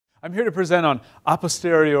I'm here to present on a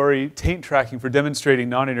posteriori taint tracking for demonstrating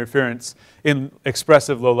non-interference in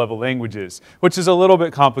expressive low-level languages, which is a little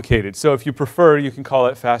bit complicated. So if you prefer, you can call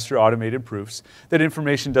it faster automated proofs that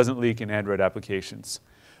information doesn't leak in Android applications.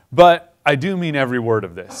 But I do mean every word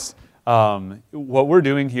of this. What we're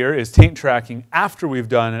doing here is taint tracking after we've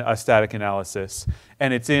done a static analysis,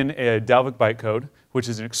 and it's in a Dalvik bytecode, which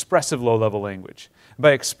is an expressive low-level language.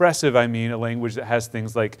 By expressive, I mean a language that has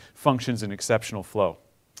things like functions and exceptional flow.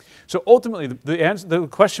 So ultimately, the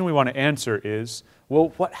question we want to answer is,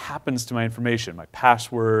 well, what happens to my information? My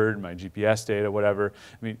password, my GPS data, whatever.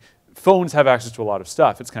 I mean, phones have access to a lot of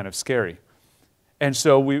stuff. It's kind of scary. And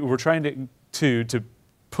so we're trying to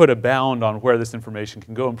put a bound on where this information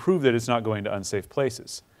can go and prove that it's not going to unsafe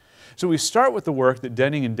places. So we start with the work that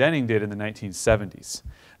Denning and Denning did in the 1970s.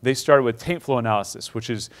 They started with taint flow analysis, which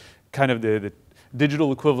is kind of the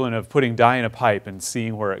digital equivalent of putting dye in a pipe and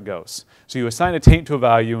seeing where it goes. So you assign a taint to a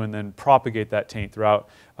value and then propagate that taint throughout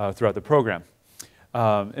the program.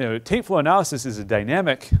 Taint flow analysis is a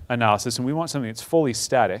dynamic analysis, and we want something that's fully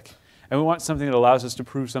static, and we want something that allows us to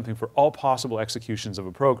prove something for all possible executions of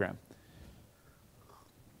a program.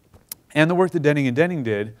 And the work that Denning and Denning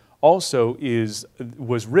did also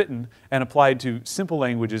was written and applied to simple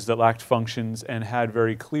languages that lacked functions and had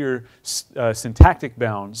very clear syntactic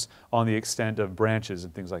bounds on the extent of branches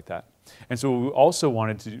and things like that. And so we also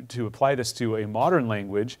wanted to apply this to a modern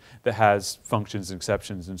language that has functions,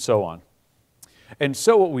 exceptions, and so on. And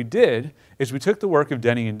so what we did is we took the work of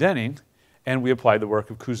Denning and Denning and we applied the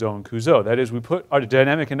work of Couzeau and Couzeau. That is, we put our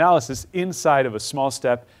dynamic analysis inside of a small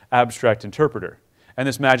step abstract interpreter. And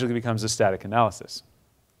this magically becomes a static analysis.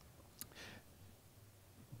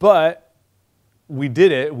 But we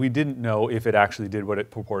did it, we didn't know if it actually did what it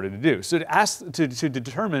purported to do. So to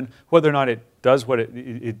determine whether or not it does what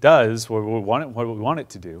it does, what we want it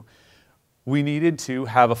to do, we needed to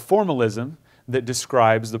have a formalism that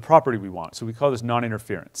describes the property we want. So we call this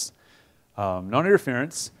non-interference.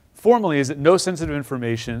 Non-interference formally is that no sensitive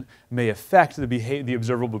information may affect the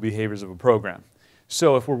observable behaviors of a program.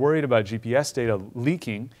 So if we're worried about GPS data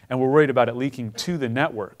leaking, and we're worried about it leaking to the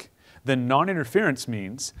network, then non-interference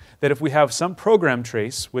means that if we have some program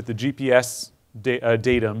trace with the GPS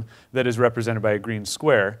datum that is represented by a green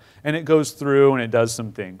square, and it goes through and it does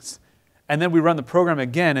some things, and then we run the program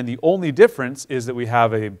again, and the only difference is that we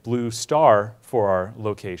have a blue star for our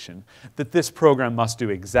location, that this program must do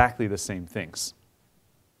exactly the same things.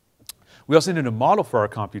 We also need a model for our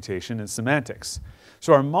computation in semantics.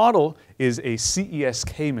 So our model is a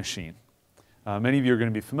CES-K machine. Many of you are going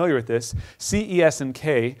to be familiar with this. C, E, S, and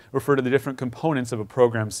K refer to the different components of a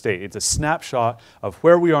program state. It's a snapshot of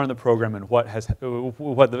where we are in the program and what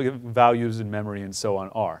the values in memory and so on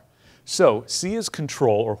are. So C is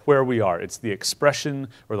control, or where we are. It's the expression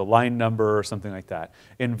or the line number or something like that.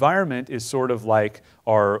 Environment is sort of like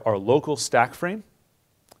our local stack frame,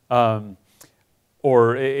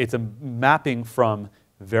 or it's a mapping from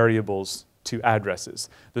variables to addresses.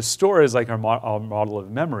 The store is like our model of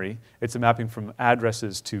memory. It's a mapping from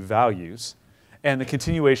addresses to values. And the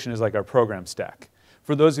continuation is like our program stack.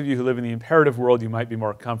 For those of you who live in the imperative world, you might be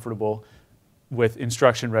more comfortable with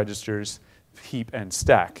instruction registers, heap, and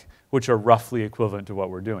stack, which are roughly equivalent to what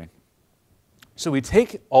we're doing. So we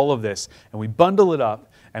take all of this and we bundle it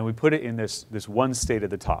up and we put it in this one state at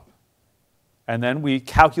the top. And then we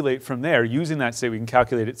calculate from there. Using that state, we can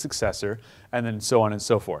calculate its successor, and then so on and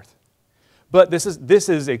so forth. But this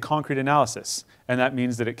is a concrete analysis, and that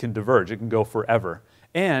means that it can diverge. It can go forever.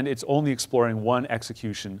 And it's only exploring one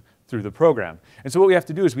execution through the program. And so what we have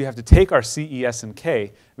to do is we have to take our C, E, S, and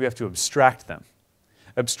K, we have to abstract them.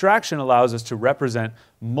 Abstraction allows us to represent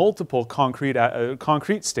multiple concrete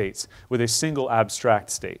states with a single abstract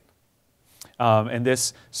state. And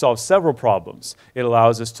this solves several problems. It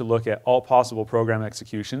allows us to look at all possible program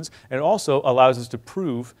executions, and it also allows us to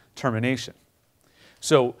prove termination.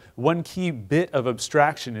 So one key bit of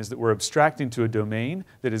abstraction is that we're abstracting to a domain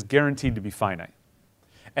that is guaranteed to be finite.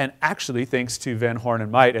 And actually, thanks to Van Horn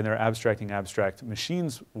and Might and their abstracting abstract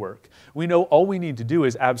machines work, we know all we need to do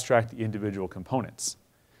is abstract the individual components.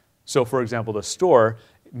 So for example, the store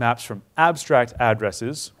maps from abstract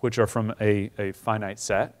addresses, which are from a finite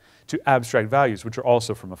set, to abstract values, which are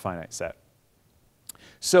also from a finite set.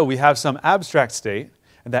 So we have some abstract state,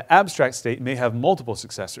 and that abstract state may have multiple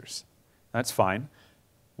successors. That's fine.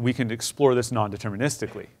 We can explore this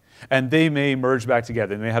non-deterministically. And they may merge back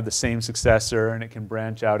together. They may have the same successor, and it can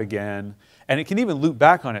branch out again. And it can even loop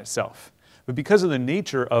back on itself. But because of the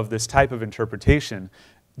nature of this type of interpretation,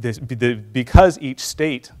 because each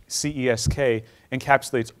state, CESK,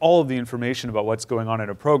 encapsulates all of the information about what's going on in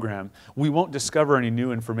a program, we won't discover any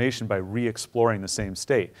new information by re-exploring the same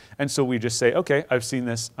state. And so we just say, okay, I've seen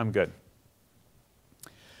this, I'm good.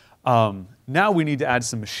 Now we need to add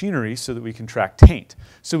some machinery so that we can track taint.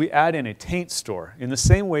 So we add in a taint store. In the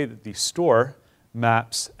same way that the store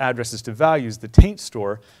maps addresses to values, the taint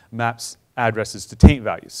store maps addresses to taint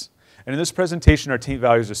values. And in this presentation, our taint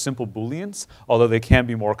values are simple Booleans, although they can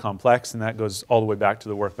be more complex, and that goes all the way back to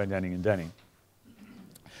the work by Denning and Denning.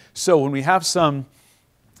 So when we have some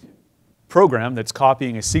program that's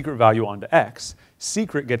copying a secret value onto X,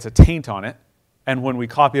 secret gets a taint on it, and when we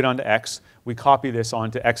copy it onto X, we copy this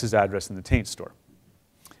onto X's address in the taint store.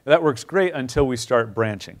 That works great until we start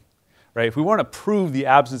branching. Right? If we want to prove the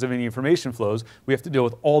absence of any information flows, we have to deal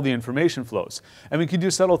with all the information flows. And we can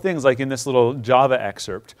do subtle things like in this little Java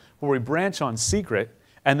excerpt, where we branch on secret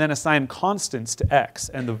and then assign constants to X.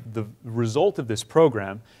 And the result of this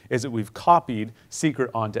program is that we've copied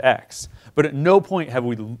secret onto X. But at no point have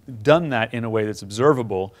we done that in a way that's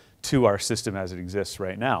observable to our system as it exists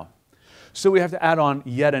right now. So we have to add on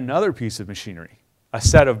yet another piece of machinery, a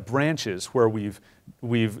set of branches where we've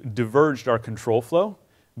diverged our control flow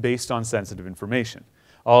based on sensitive information.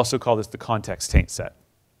 I'll also call this the context taint set.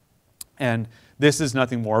 And this is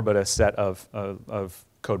nothing more but a set of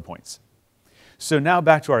code points. So now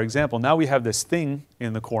back to our example. Now we have this thing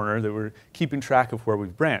in the corner that we're keeping track of where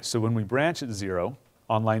we've branched. So when we branch at 0,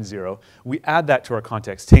 on line 0, we add that to our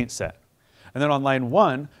context taint set. And then on line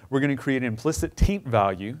 1, we're going to create an implicit taint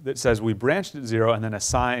value that says we branched at 0 and then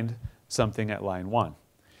assigned something at line 1.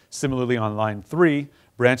 Similarly, on line 3,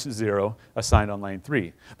 branch at 0, assigned on line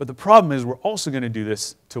 3. But the problem is we're also going to do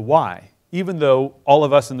this to Y. Even though all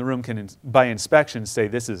of us in the room can, by inspection, say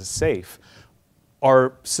this is safe,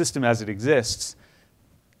 our system as it exists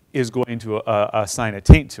is going to assign a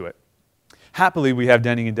taint to it. Happily, we have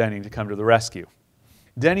Denning and Denning to come to the rescue.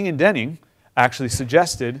 Denning and Denning actually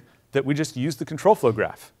suggested that we just use the control flow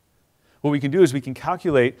graph. What we can do is we can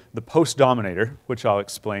calculate the post dominator, which I'll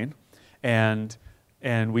explain, and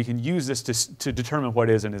we can use this to determine what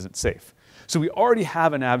is and isn't safe. So we already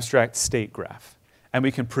have an abstract state graph, and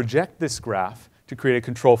we can project this graph to create a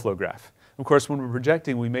control flow graph. Of course, when we're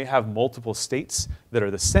projecting, we may have multiple states that are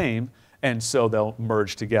the same, and so they'll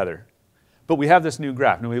merge together. But we have this new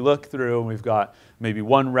graph, and we look through, and we've got maybe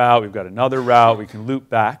one route, we've got another route, we can loop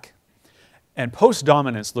back. And post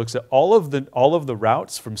dominance looks at all of the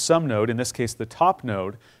routes from some node, in this case the top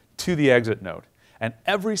node, to the exit node. And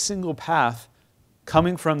every single path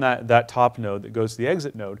coming from that top node that goes to the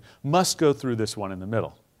exit node must go through this one in the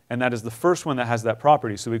middle. And that is the first one that has that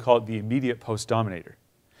property, so we call it the immediate post dominator.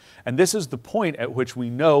 And this is the point at which we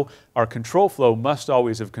know our control flow must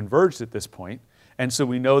always have converged at this point, and so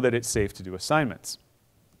we know that it's safe to do assignments.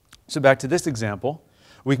 So back to this example,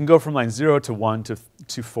 we can go from line 0 to 1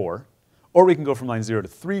 to 4, or we can go from line 0 to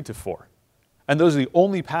 3 to 4. And those are the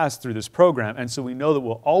only paths through this program, and so we know that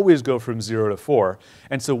we'll always go from 0 to 4.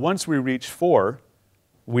 And so once we reach 4,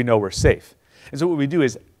 we know we're safe. And so what we do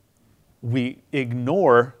is we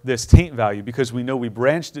ignore this taint value because we know we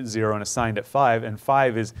branched at 0 and assigned at 5, and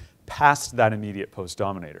 5 is past that immediate post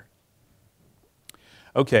dominator.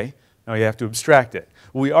 Okay, now you have to abstract it.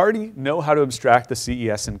 Well, we already know how to abstract the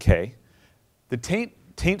CES and K. The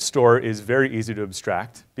taint store is very easy to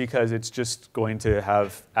abstract because it's just going to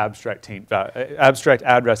have abstract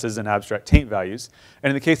addresses and abstract taint values.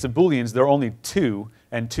 And in the case of Booleans, there are only 2,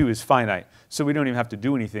 and 2 is finite. So we don't even have to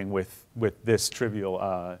do anything with this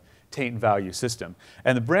trivial taint value system.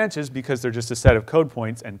 And the branches, because they're just a set of code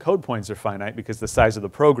points, and code points are finite because the size of the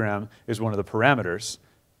program is one of the parameters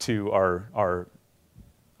to our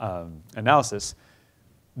analysis,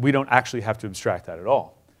 we don't actually have to abstract that at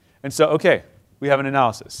all. And so, okay, we have an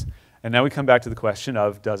analysis. And now we come back to the question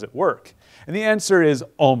of, does it work? And the answer is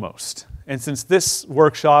almost. And since this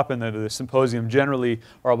workshop and the symposium generally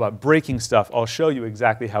are all about breaking stuff, I'll show you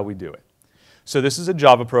exactly how we do it. So this is a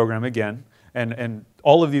Java program again, and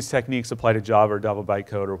all of these techniques apply to Java or Java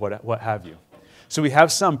bytecode or what have you. So we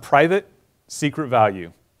have some private secret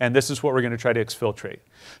value, and this is what we're going to try to exfiltrate.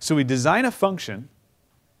 So we design a function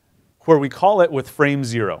where we call it with frame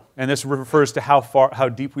 0, and this refers to how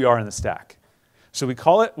deep we are in the stack. So we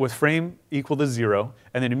call it with frame equal to 0,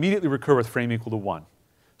 and then immediately recur with frame equal to 1.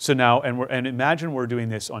 So now, and imagine we're doing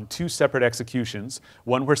this on 2 separate executions,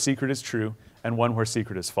 one where secret is true and one where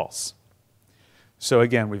secret is false. So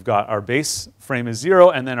again, we've got our base frame is 0,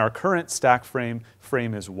 and then our current stack frame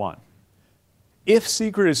is 1. If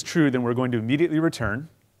secret is true, then we're going to immediately return,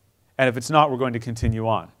 and if it's not, we're going to continue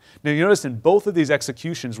on. Now you notice in both of these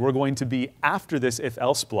executions, we're going to be after this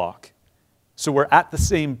if-else block. So we're at the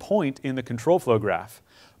same point in the control flow graph,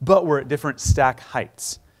 but we're at different stack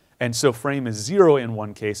heights. And so frame is 0 in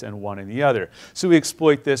one case and 1 in the other. So we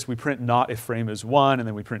exploit this. We print not if frame is 1, and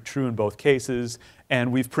then we print true in both cases.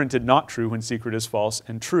 And we've printed not true when secret is false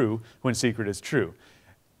and true when secret is true.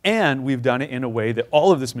 And we've done it in a way that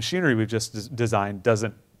all of this machinery we've just designed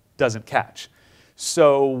doesn't catch.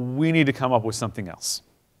 So we need to come up with something else.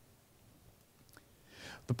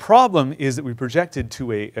 The problem is that we projected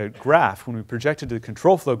to a graph. When we projected to the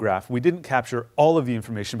control flow graph, we didn't capture all of the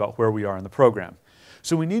information about where we are in the program.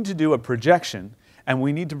 So we need to do a projection, and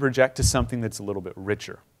we need to project to something that's a little bit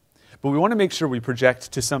richer. But we want to make sure we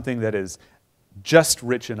project to something that is just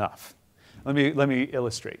rich enough. Let me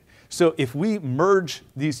illustrate. So if we merge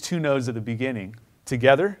these two nodes at the beginning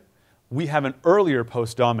together, we have an earlier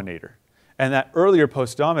post-dominator. And that earlier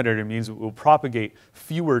post-dominator means it will propagate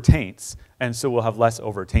fewer taints, and so we'll have less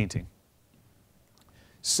over-tainting.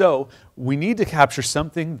 So we need to capture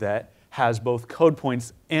something that has both code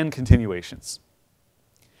points and continuations.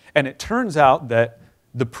 And it turns out that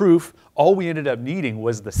the proof, all we ended up needing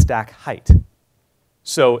was the stack height.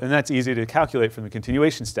 So, and that's easy to calculate from the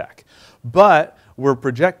continuation stack. But we're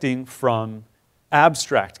projecting from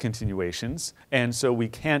abstract continuations, and so we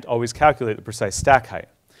can't always calculate the precise stack height.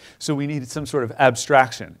 So we needed some sort of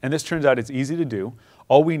abstraction. And this turns out it's easy to do.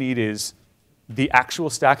 All we need is the actual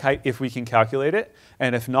stack height if we can calculate it,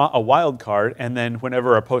 and if not, a wildcard. And then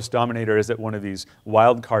whenever our post-dominator is at one of these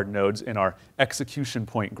wildcard nodes in our execution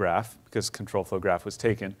point graph, because control flow graph was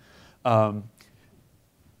taken,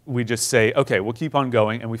 we just say, OK, we'll keep on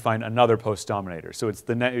going, and we find another post-dominator. So it's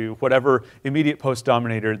the whatever immediate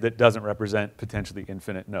post-dominator that doesn't represent potentially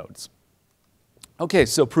infinite nodes. OK,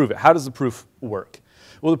 so prove it. How does the proof work?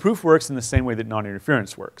 Well, the proof works in the same way that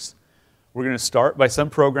non-interference works. We're going to start by some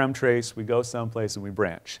program trace, we go someplace, and we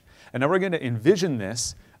branch. And now we're going to envision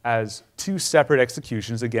this as two separate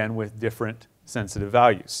executions, again, with different sensitive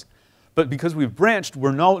values. But because we've branched,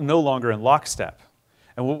 we're no longer in lockstep.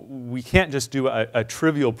 And we can't just do a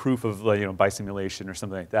trivial proof of by simulation or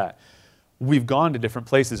something like that. We've gone to different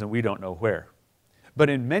places, and we don't know where. But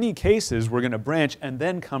in many cases, we're going to branch and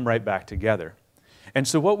then come right back together. And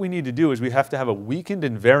so what we need to do is we have to have a weakened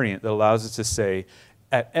invariant that allows us to say,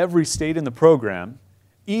 at every state in the program,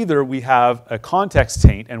 either we have a context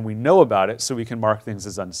taint and we know about it so we can mark things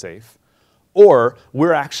as unsafe, or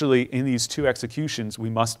we're actually, in these two executions, we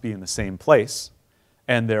must be in the same place,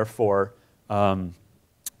 and therefore,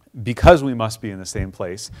 because we must be in the same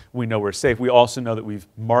place, we know we're safe. We also know that we've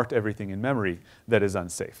marked everything in memory that is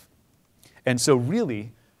unsafe. And so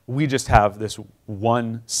really, we just have this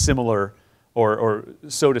one similar, or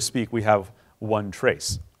so to speak, we have one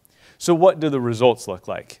trace. So what do the results look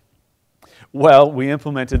like? Well, we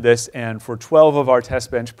implemented this, and for 12 of our test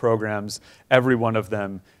bench programs, every one of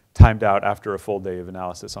them timed out after a full day of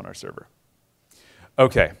analysis on our server.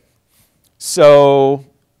 OK, so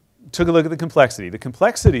took a look at the complexity. The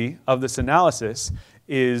complexity of this analysis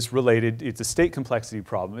is related, it's a state complexity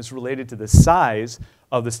problem. It's related to the size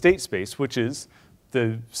of the state space, which is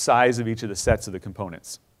the size of each of the sets of the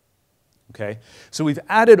components. Okay? So we've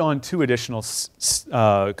added on two additional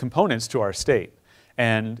components to our state.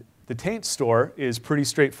 And the taint store is pretty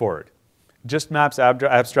straightforward. Just maps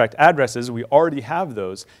abstract addresses. We already have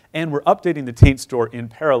those. And we're updating the taint store in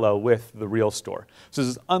parallel with the real store. So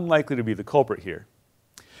this is unlikely to be the culprit here.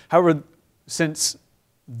 However, since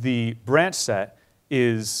the branch set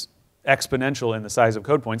is exponential in the size of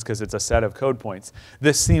code points because it's a set of code points,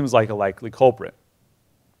 this seems like a likely culprit.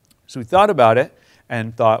 So we thought about it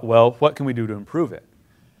and thought, well, what can we do to improve it?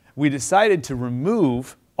 We decided to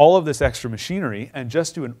remove all of this extra machinery and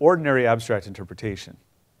just do an ordinary abstract interpretation.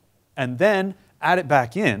 And then add it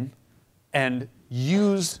back in and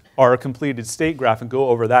use our completed state graph and go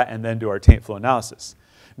over that and then do our taint flow analysis.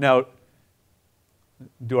 Now,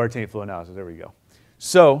 do our taint flow analysis. There we go.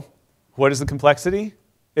 So what is the complexity?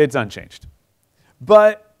 It's unchanged.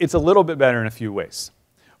 But it's a little bit better in a few ways.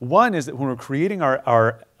 One is that when we're creating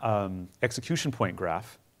our execution point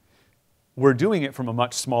graph, we're doing it from a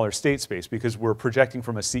much smaller state space because we're projecting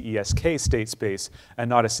from a CESK state space and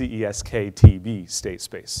not a CESK-TB state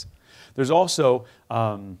space. There are also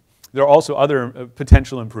other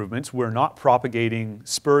potential improvements. We're not propagating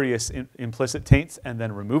spurious implicit taints and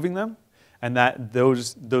then removing them, and that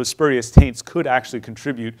those spurious taints could actually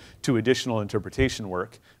contribute to additional interpretation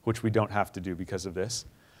work, which we don't have to do because of this.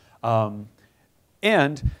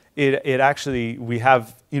 And we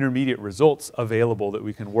have intermediate results available that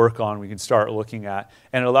we can work on, we can start looking at,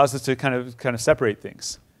 and it allows us to kind of separate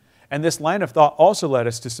things. And this line of thought also led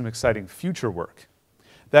us to some exciting future work.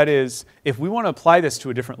 That is, if we want to apply this to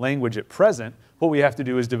a different language at present, what we have to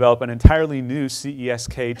do is develop an entirely new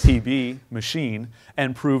CESK-TB machine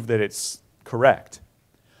and prove that it's correct.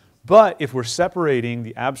 But if we're separating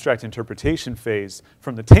the abstract interpretation phase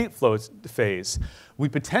from the taint-flow phase, we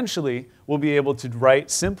potentially will be able to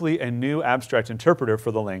write simply a new abstract interpreter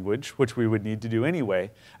for the language, which we would need to do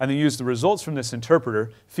anyway, and then use the results from this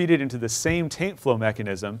interpreter, feed it into the same taint-flow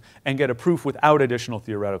mechanism, and get a proof without additional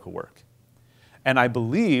theoretical work. And I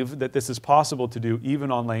believe that this is possible to do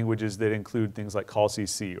even on languages that include things like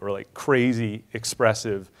call-CC or like crazy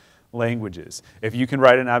expressive languages. If you can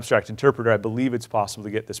write an abstract interpreter, I believe it's possible to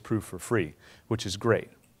get this proof for free, which is great.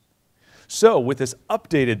 So with this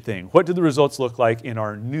updated thing, what do the results look like in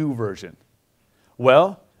our new version?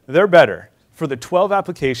 Well, they're better. For the 12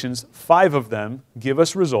 applications, 5 of them give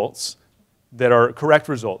us results that are correct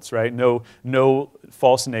results, right? No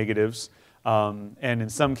false negatives, and in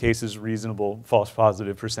some cases, reasonable false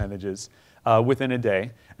positive percentages. Within a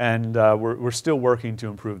day, and we're still working to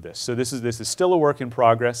improve this. So this is still a work in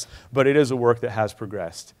progress, but it is a work that has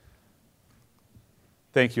progressed.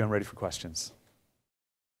 Thank you. I'm ready for questions.